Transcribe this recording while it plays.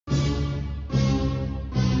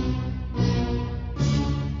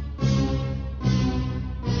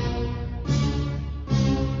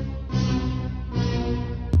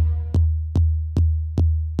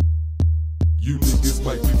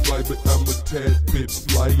fly, but I'm a tad bit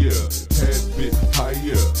flyer, tad bit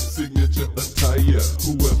higher, signature attire.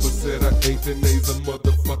 Whoever said I ain't, then they's a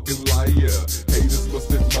motherfucking liar. Haters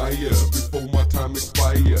must admire before my time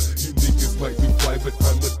expire. You niggas might be fly, but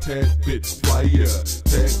I'm a tad bit flyer,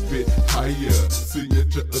 tad bit higher,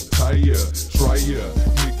 signature attire. Try ya,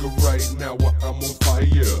 nigga, right now I'm on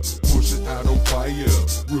fire. Bullshit I don't buy ya,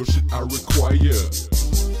 real shit I require.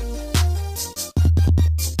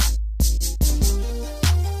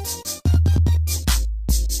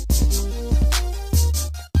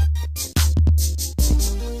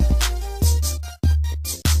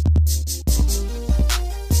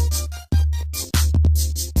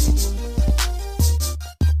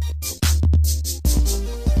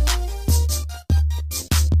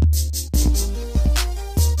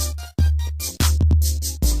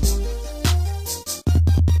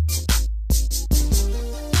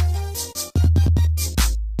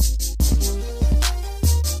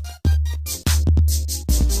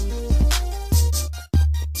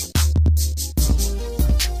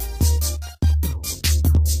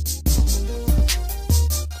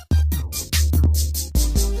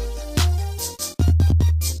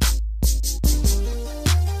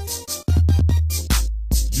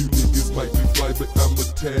 Might be fly, but I'm a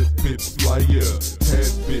tad bit flyer,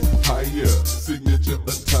 tad bit higher, signature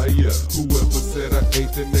attire. Whoever said I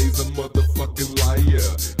ain't, then they's a motherfucking liar.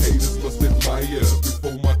 Haters must admire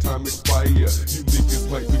before my time expire. You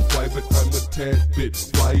niggas might be fly, but I'm a tad bit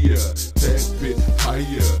flyer, tad bit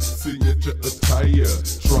higher, signature attire.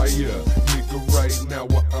 Try ya, nigga, right now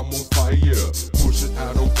I'm on fire. Bullshit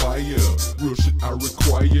I don't buy ya, real shit I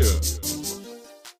require.